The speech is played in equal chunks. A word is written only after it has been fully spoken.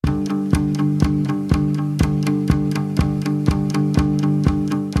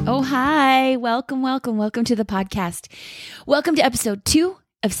Hi, welcome to the podcast. Welcome to episode 2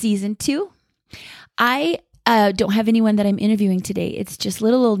 of season 2. I don't have anyone that I'm interviewing today. It's just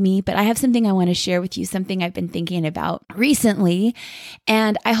little old me, but I have something I want to share with you, something I've been thinking about recently,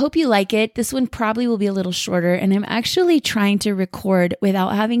 and I hope you like it. This one probably will be a little shorter, and I'm actually trying to record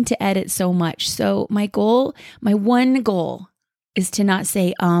without having to edit so much. So my one goal is to not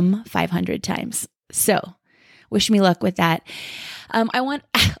say 500 times. So wish me luck with that.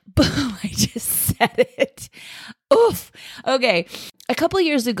 Boom, I just said it. Oof. Okay. A couple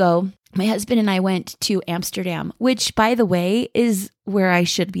years ago, my husband and I went to Amsterdam, which, by the way, is where I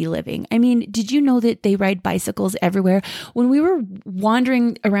should be living. I mean, did you know that they ride bicycles everywhere? When we were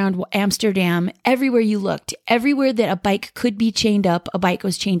wandering around Amsterdam, everywhere you looked, everywhere that a bike could be chained up, a bike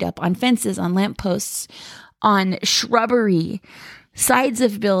was chained up on fences, on lampposts, on shrubbery, sides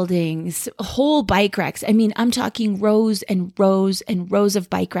of buildings, whole bike racks. I mean, I'm talking rows and rows and rows of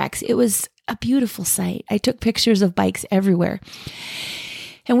bike racks. It was a beautiful sight. I took pictures of bikes everywhere.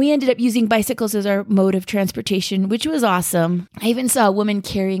 And we ended up using bicycles as our mode of transportation, which was awesome. I even saw a woman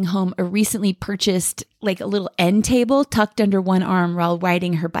carrying home a recently purchased, like a little end table tucked under one arm while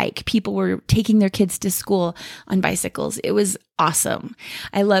riding her bike. People were taking their kids to school on bicycles. It was awesome.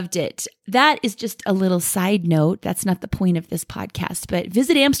 I loved it. That is just a little side note. That's not the point of this podcast, but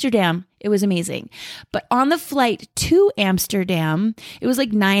visit Amsterdam. It was amazing. But on the flight to Amsterdam, it was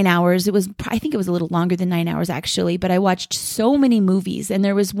like 9 hours. I think it was a little longer than 9 hours actually, but I watched so many movies. And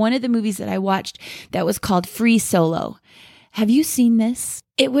there was one of the movies that I watched that was called Free Solo. Have you seen this?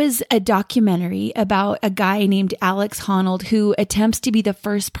 It was a documentary about a guy named Alex Honnold who attempts to be the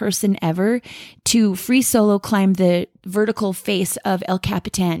first person ever to free solo climb the vertical face of El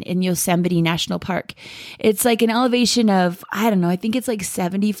Capitan in Yosemite National Park. It's like an elevation of, I think it's like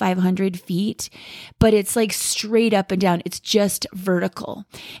 7,500 feet, but it's like straight up and down. It's just vertical.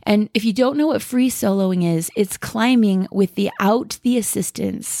 And if you don't know what free soloing is, it's climbing without the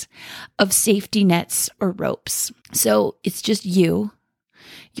assistance of safety nets or ropes. So it's just you,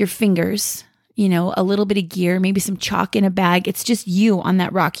 your fingers, a little bit of gear, maybe some chalk in a bag. It's just you on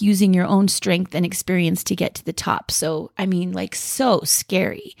that rock using your own strength and experience to get to the top. So, so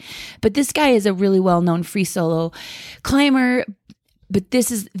scary. But this guy is a really well-known free solo climber. But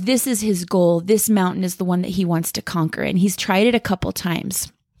this is his goal. This mountain is the one that he wants to conquer. And he's tried it a couple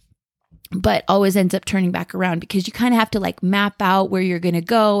times, but always ends up turning back around because you kind of have to like map out where you're going to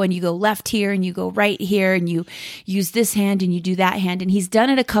go, and you go left here and you go right here and you use this hand and you do that hand. And he's done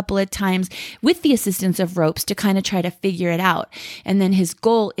it a couple of times with the assistance of ropes to kind of try to figure it out. And then his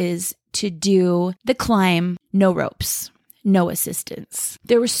goal is to do the climb, no ropes, no assistance.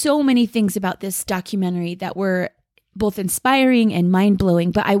 There were so many things about this documentary that were both inspiring and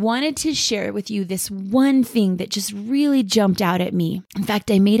mind-blowing, but I wanted to share with you this one thing that just really jumped out at me. In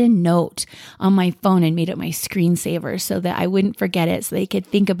fact, I made a note on my phone and made it my screensaver so that I wouldn't forget it, so they could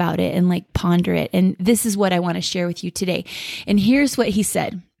think about it and like ponder it. And this is what I want to share with you today. And here's what he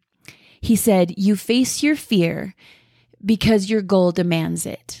said. He said, "You face your fear because your goal demands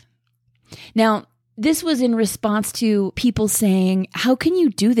it." Now, this was in response to people saying, "How can you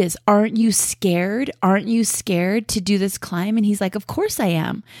do this? Aren't you scared? Aren't you scared to do this climb?" And he's like, "Of course I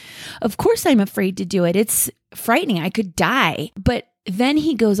am. Of course I'm afraid to do it. It's frightening. I could die." But then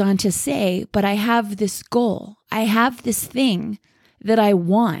he goes on to say, "But I have this goal. I have this thing that I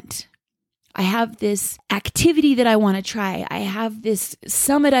want. I have this activity that I want to try. I have this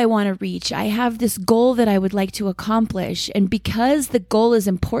summit I want to reach. I have this goal that I would like to accomplish." And because the goal is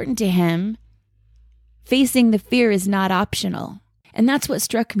important to him, facing the fear is not optional. And that's what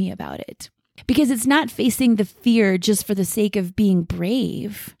struck me about it. Because it's not facing the fear just for the sake of being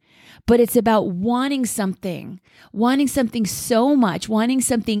brave, but it's about wanting something so much, wanting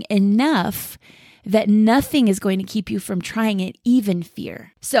something enough that nothing is going to keep you from trying it, even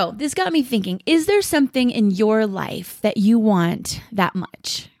fear. So this got me thinking, is there something in your life that you want that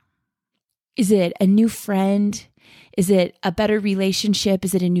much? Is it a new friend? Is it a better relationship?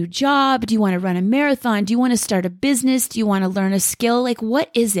 Is it a new job? Do you want to run a marathon? Do you want to start a business? Do you want to learn a skill? Like,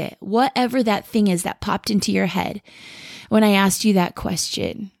 what is it? Whatever that thing is that popped into your head when I asked you that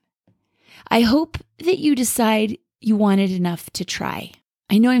question. I hope that you decide you want it enough to try.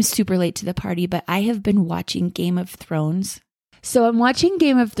 I know I'm super late to the party, but I have been watching Game of Thrones. So I'm watching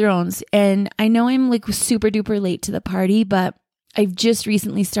Game of Thrones, and I know I'm like super duper late to the party, but I've just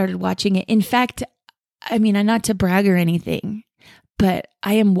recently started watching it. In fact, not to brag or anything, but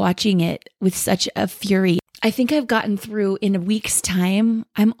I am watching it with such a fury. I think I've gotten through in a week's time.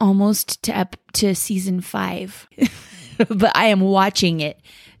 I'm almost to season 5, but I am watching it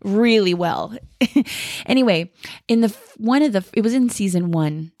really well. Anyway, it was in season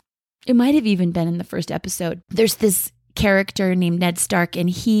 1. It might have even been in the first episode. There's this character named Ned Stark, and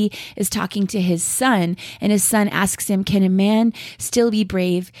he is talking to his son, and his son asks him, can a man still be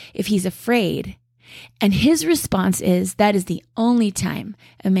brave if he's afraid? And his response is, that is the only time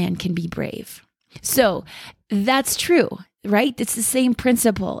a man can be brave. So that's true, right? It's the same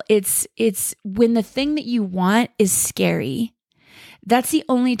principle. It's when the thing that you want is scary, that's the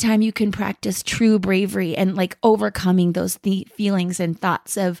only time you can practice true bravery and like overcoming those feelings and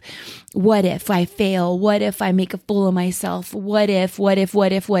thoughts of what if I fail? What if I make a fool of myself? What if,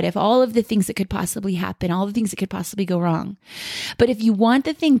 all of the things that could possibly happen, all the things that could possibly go wrong. But if you want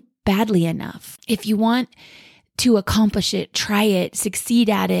the thing badly enough, if you want to accomplish it, try it, succeed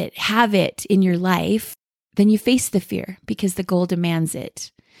at it, have it in your life, then you face the fear because the goal demands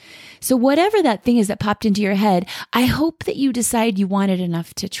it. So whatever that thing is that popped into your head, I hope that you decide you want it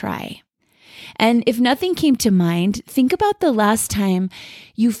enough to try. And if nothing came to mind, think about the last time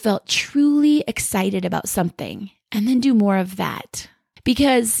you felt truly excited about something and then do more of that.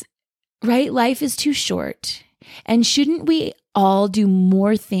 Because, right, life is too short. And shouldn't we all do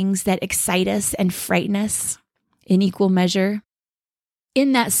more things that excite us and frighten us in equal measure?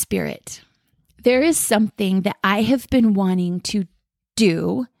 In that spirit, there is something that I have been wanting to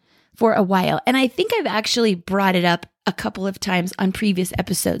do for a while. And I think I've actually brought it up a couple of times on previous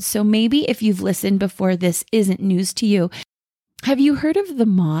episodes. So maybe if you've listened before, this isn't news to you. Have you heard of The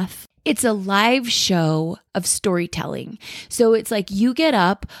Moth? It's a live show of storytelling. So it's like you get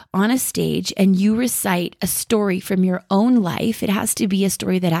up on a stage and you recite a story from your own life. It has to be a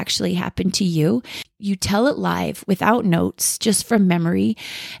story that actually happened to you. You tell it live without notes, just from memory.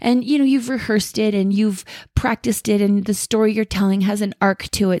 And, you've rehearsed it and you've practiced it, and the story you're telling has an arc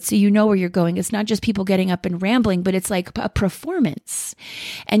to it. So you know where you're going. It's not just people getting up and rambling, but it's like a performance.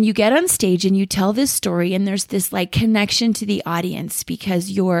 And you get on stage and you tell this story, and there's this like connection to the audience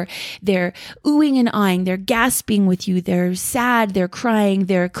because they're oohing and ahhing, they're gasping with you, they're sad, they're crying,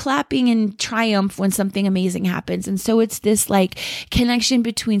 they're clapping in triumph when something amazing happens. And so it's this like connection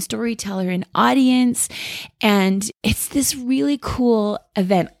between storyteller and audience. And it's this really cool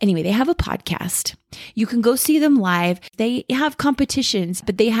event. Anyway, they have a podcast. You can go see them live. They have competitions,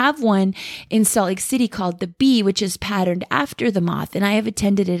 but they have one in Salt Lake City called The Bee, which is patterned after The Moth. And I have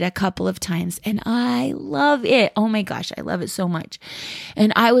attended it a couple of times and I love it. Oh my gosh, I love it so much.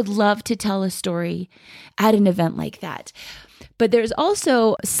 And I would love to tell a story at an event like that. But there's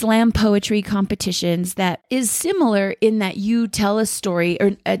also slam poetry competitions that is similar in that you tell a story,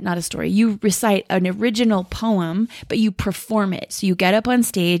 or not a story, you recite an original poem, but you perform it. So you get up on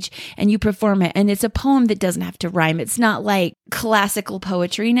stage and you perform it. And it's a poem that doesn't have to rhyme. It's not like classical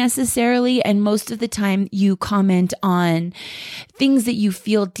poetry necessarily. And most of the time you comment on things that you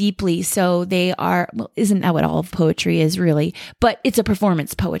feel deeply. So they are, well, isn't that what all of poetry is really? But it's a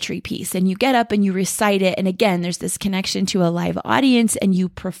performance poetry piece. And you get up and you recite it. And again, there's this connection to a live audience and you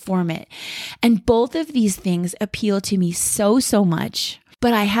perform it. And both of these things appeal to me so much,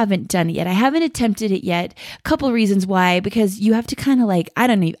 but I haven't done it yet. I haven't attempted it yet. A couple reasons why, because you have to kind of like, I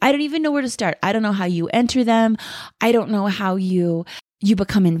don't even know where to start. I don't know how you enter them. I don't know how you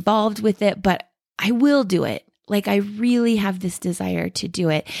become involved with it, but I will do it. Like I really have this desire to do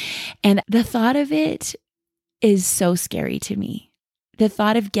it. And the thought of it is so scary to me. The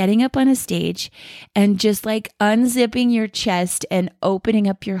thought of getting up on a stage and just like unzipping your chest and opening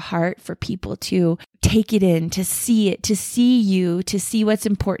up your heart for people to take it in, to see it, to see you, to see what's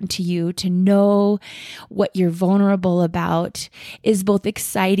important to you, to know what you're vulnerable about is both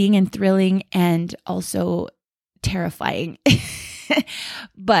exciting and thrilling and also terrifying.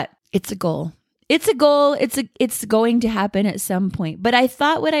 But it's a goal. It's a goal. It's going to happen at some point. But I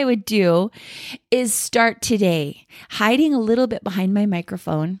thought what I would do is start today, hiding a little bit behind my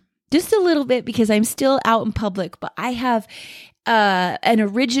microphone, just a little bit because I'm still out in public, but I have an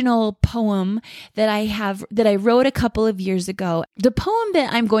original poem that I wrote a couple of years ago. The poem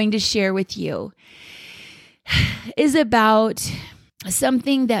that I'm going to share with you is about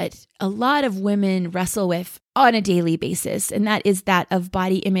something that a lot of women wrestle with on a daily basis, and that is that of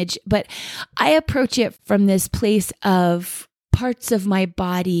body image. But I approach it from this place of parts of my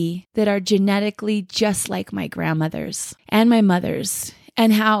body that are genetically just like my grandmother's and my mother's,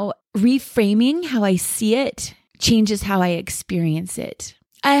 and how reframing how I see it changes how I experience it.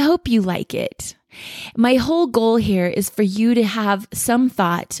 I hope you like it. My whole goal here is for you to have some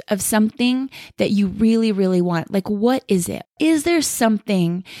thought of something that you really, really want. Like, what is it? Is there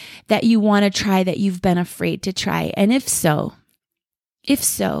something that you want to try that you've been afraid to try? And if so,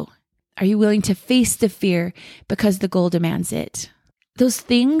 are you willing to face the fear because the goal demands it? Those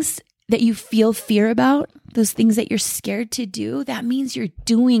things that you feel fear about, those things that you're scared to do, that means you're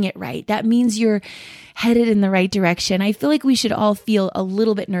doing it right. That means you're headed in the right direction. I feel like we should all feel a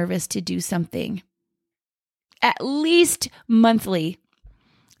little bit nervous to do something, at least monthly.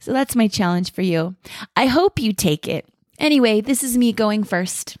 So that's my challenge for you. I hope you take it. Anyway, this is me going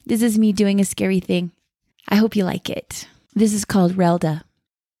first. This is me doing a scary thing. I hope you like it. This is called Relda.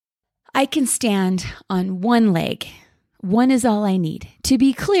 I can stand on one leg. One is all I need. To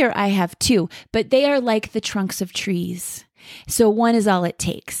be clear, I have two, but they are like the trunks of trees. So one is all it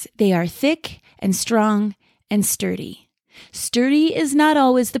takes. They are thick and strong and sturdy. Sturdy is not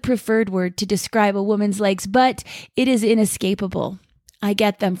always the preferred word to describe a woman's legs, but it is inescapable. I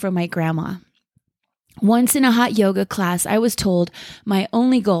get them from my grandma. Once in a hot yoga class, I was told my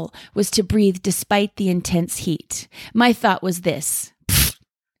only goal was to breathe despite the intense heat. My thought was this.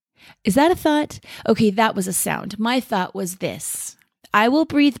 Is that a thought? Okay, that was a sound. My thought was this. I will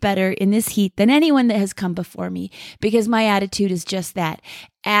breathe better in this heat than anyone that has come before me because my attitude is just that.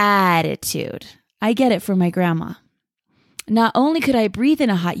 Attitude. I get it from my grandma. Not only could I breathe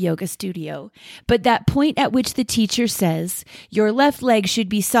in a hot yoga studio, but that point at which the teacher says, your left leg should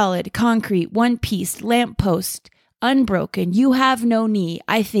be solid, concrete, one piece, lamppost, unbroken, you have no knee.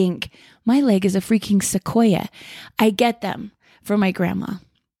 I think, my leg is a freaking sequoia. I get them from my grandma.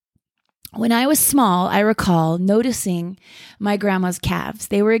 When I was small, I recall noticing my grandma's calves.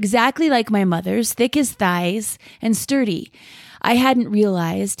 They were exactly like my mother's, thick as thighs and sturdy. I hadn't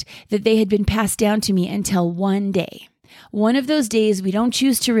realized that they had been passed down to me until one day. One of those days we don't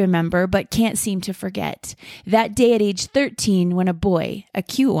choose to remember, but can't seem to forget. That day at age 13, when a boy, a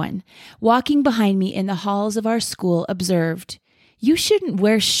cute one, walking behind me in the halls of our school observed, "You shouldn't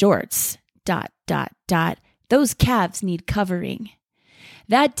wear shorts, ... Those calves need covering."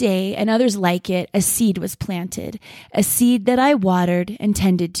 That day, and others like it, a seed was planted, a seed that I watered and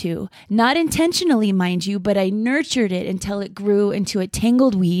tended to. Not intentionally, mind you, but I nurtured it until it grew into a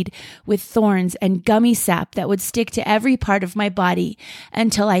tangled weed with thorns and gummy sap that would stick to every part of my body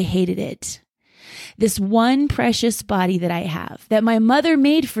until I hated it. This one precious body that I have, that my mother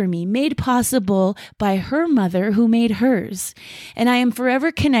made for me, made possible by her mother who made hers. And I am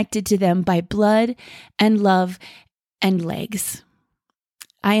forever connected to them by blood and love and legs.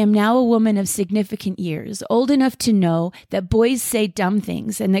 I am now a woman of significant years, old enough to know that boys say dumb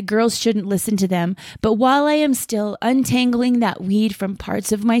things and that girls shouldn't listen to them. But while I am still untangling that weed from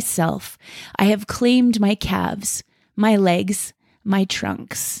parts of myself, I have claimed my calves, my legs, my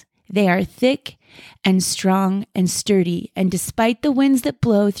trunks. They are thick and strong and sturdy, and despite the winds that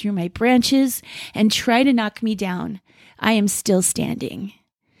blow through my branches and try to knock me down, I am still standing.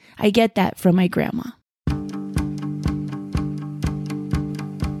 I get that from my grandma.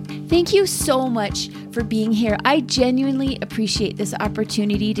 Thank you so much for being here. I genuinely appreciate this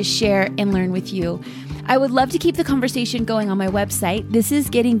opportunity to share and learn with you. I would love to keep the conversation going on my website,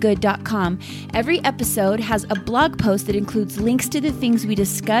 thisisgettinggood.com. Every episode has a blog post that includes links to the things we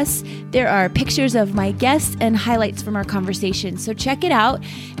discuss. There are pictures of my guests and highlights from our conversation. So check it out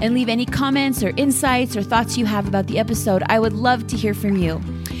and leave any comments or insights or thoughts you have about the episode. I would love to hear from you.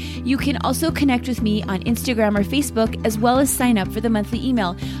 You can also connect with me on Instagram or Facebook, as well as sign up for the monthly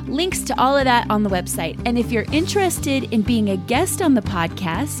email. Links to all of that on the website. And if you're interested in being a guest on the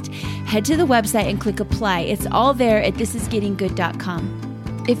podcast, head to the website and click apply. It's all there at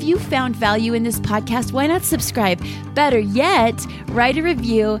thisisgettinggood.com. If you found value in this podcast, why not subscribe? Better yet, write a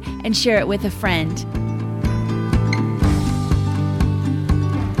review and share it with a friend.